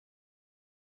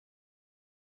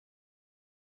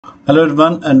Hello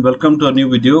everyone and welcome to a new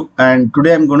video, and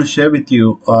today I'm going to share with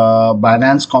you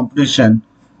Binance competition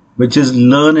which is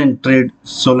learn and trade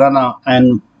Solana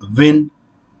and win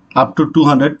up to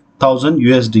 200,000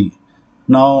 USD.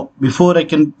 Now before I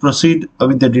can proceed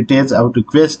with the details, I would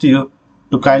request you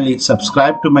to kindly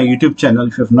subscribe to my YouTube channel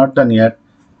if you have not done yet,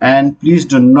 and please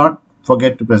do not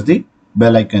forget to press the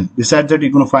bell icon. Besides that,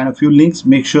 you're going to find a few links.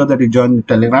 Make sure that you join the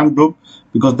Telegram group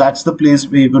because that's the place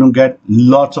where you're going to get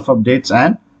lots of updates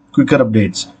and quicker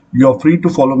updates. You're free to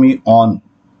follow me on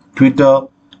Twitter,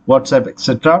 WhatsApp,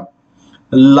 etc.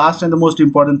 Last and the most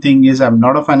important thing is I'm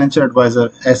not a financial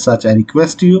advisor. As such, I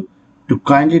request you to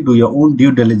kindly do your own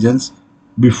due diligence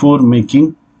before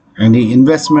making any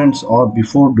investments or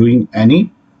before doing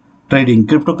any trading.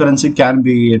 Cryptocurrency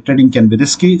trading can be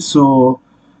risky, so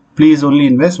please only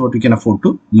invest what you can afford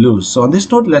to lose. So on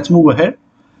this note, let's move ahead.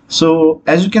 So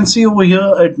as you can see over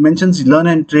here, it mentions learn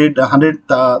and trade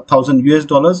 100,000 US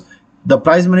dollars. The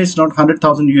prize money is not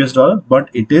 100,000 US dollars, but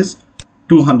it is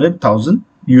 200,000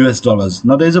 US dollars.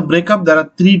 Now there is a breakup. There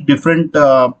are three different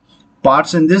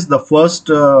parts in this. The first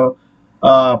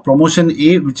promotion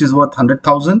A, which is worth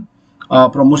 100,000,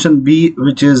 promotion B,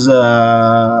 which is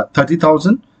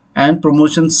 30,000, and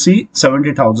promotion C,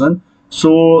 70,000.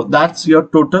 So that's your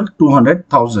total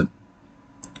 200,000.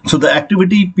 So the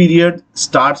activity period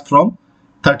starts from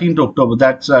 13th October.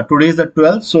 That's today is the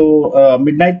 12th. So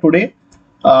midnight today,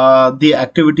 the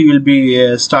activity will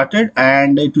be started,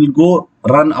 and it will go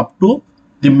run up to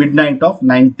the midnight of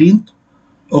 19th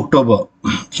October.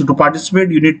 So to participate,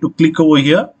 you need to click over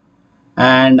here,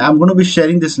 and I'm going to be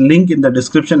sharing this link in the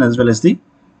description as well as the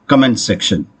comment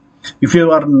section. If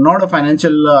you are not a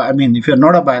if you're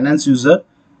not a Binance user,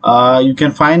 you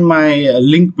can find my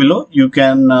link below. You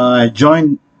can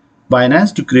join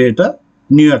Binance to create a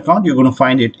new account. You're going to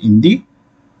find it in the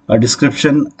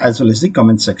description as well as the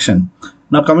comment section.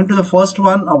 Now coming to the first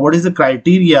one, what is the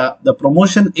criteria? The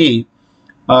promotion A,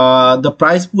 the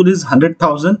prize pool is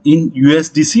 100,000 in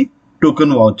USDC token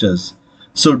vouchers.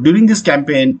 So during this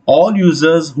campaign, all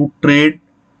users who trade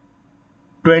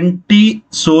 20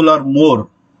 SOL or more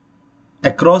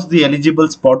across the eligible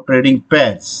spot trading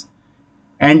pairs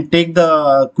and take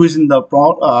the quiz in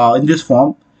this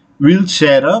form will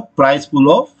share a prize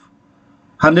pool of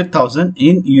 100,000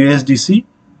 in USDC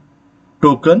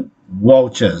token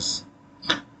vouchers.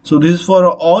 So this is for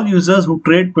all users who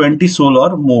trade 20 SOL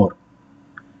or more,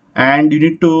 and you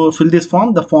need to fill this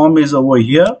form. The form is over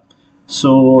here.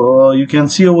 So you can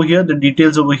see over here the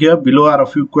details over here. Below are a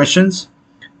few questions.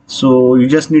 So you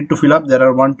just need to fill up. There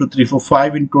are 1, 2, 3, 4,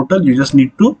 5 in total. You just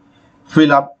need to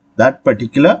fill up that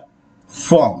particular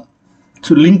form.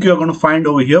 So link you're going to find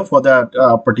over here for that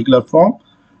particular form,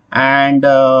 and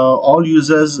all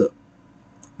users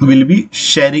will be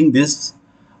sharing this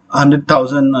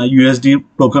 100,000 USD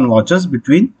token vouchers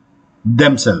between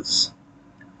themselves.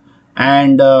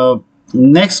 And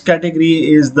next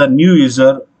category is the new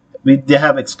user, which they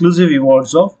have exclusive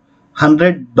rewards of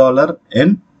 $100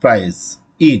 in prize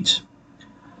each.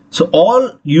 So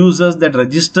all users that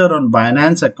register on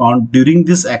Binance account during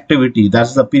this activity,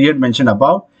 that's the period mentioned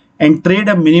above, and trade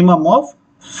a minimum of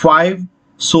 5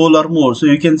 SOL or more. So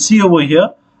you can see over here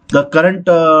the current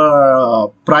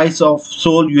price of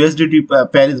SOL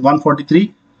USDT pair is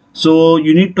 143. So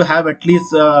you need to have at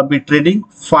least be trading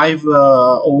 5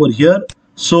 over here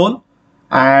SOL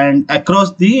and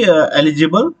across the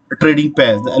eligible trading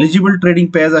pairs. The eligible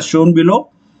trading pairs are shown below: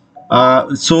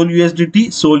 SOL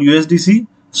USDT, SOL USDC,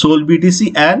 SOL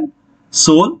BTC, and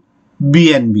SOL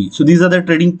BNB. So these are the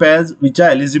trading pairs which are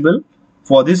eligible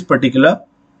for this particular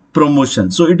promotion.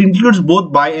 So it includes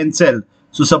both buy and sell.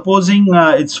 So supposing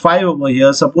it's 5 over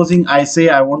here, supposing I say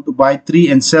I want to buy 3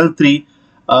 and sell 3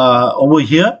 over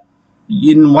here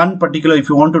in one particular, if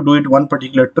you want to do it one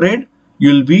particular trade,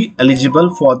 you will be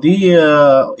eligible for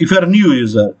the if you are a new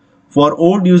user. For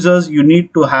old users, you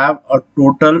need to have a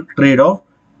total trade of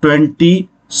 20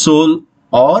 SOL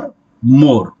or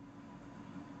more.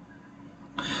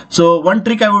 So one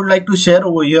trick I would like to share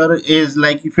over here is,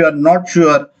 like, if you are not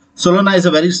sure, Solana is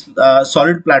a very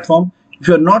solid platform. If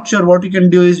you are not sure, what you can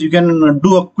do is you can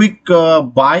do a quick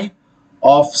buy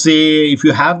of, say, if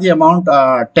you have the amount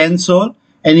 10 SOL,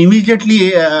 and immediately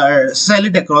sell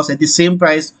it across at the same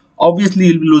price. Obviously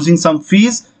you'll be losing some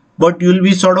fees, but you'll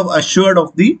be sort of assured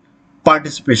of the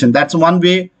participation. That's one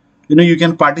way you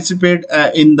can participate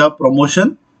in the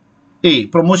promotion A.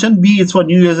 Promotion B is for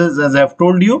new users, as I have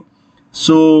told you.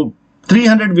 So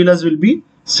 300 villas will be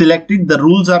selected. The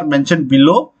rules are mentioned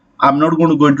below. I'm not going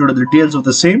to go into the details of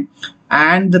the same.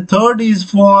 And the third is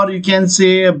for, you can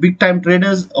say, big time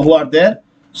traders who are there.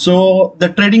 So the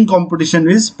trading competition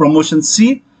is promotion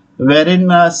C. wherein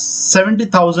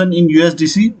 70,000 in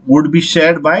USDC would be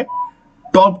shared by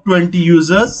top 20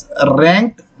 users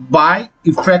ranked by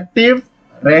effective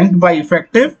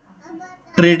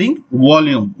trading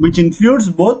volume, which includes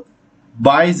both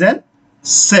buys and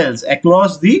sells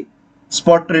across the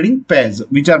spot trading pairs,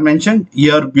 which are mentioned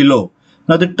here below.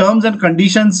 Now the terms and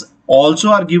conditions also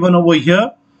are given over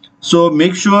here, so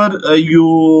make sure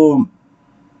you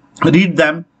read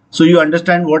them so you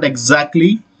understand what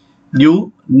exactly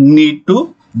you need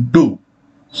to do.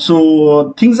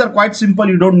 So things are quite simple,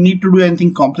 you don't need to do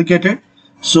anything complicated.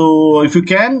 So if you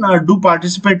can do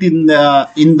participate in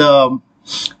the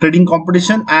trading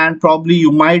competition, and probably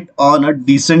you might earn a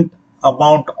decent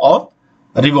amount of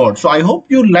reward. So I hope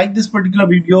you like this particular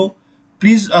video.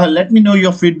 Please let me know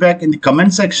your feedback in the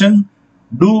comment section.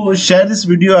 Do share this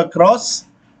video across.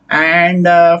 And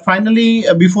finally,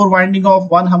 before winding off,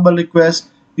 one humble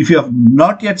request: if you have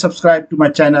not yet subscribed to my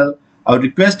channel, I would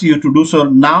request you to do so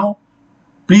now.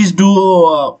 Please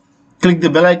do click the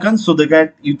bell icon so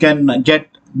that you can get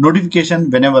notification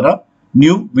whenever a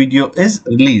new video is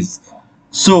released.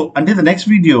 So until the next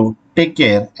video, take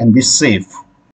care and be safe.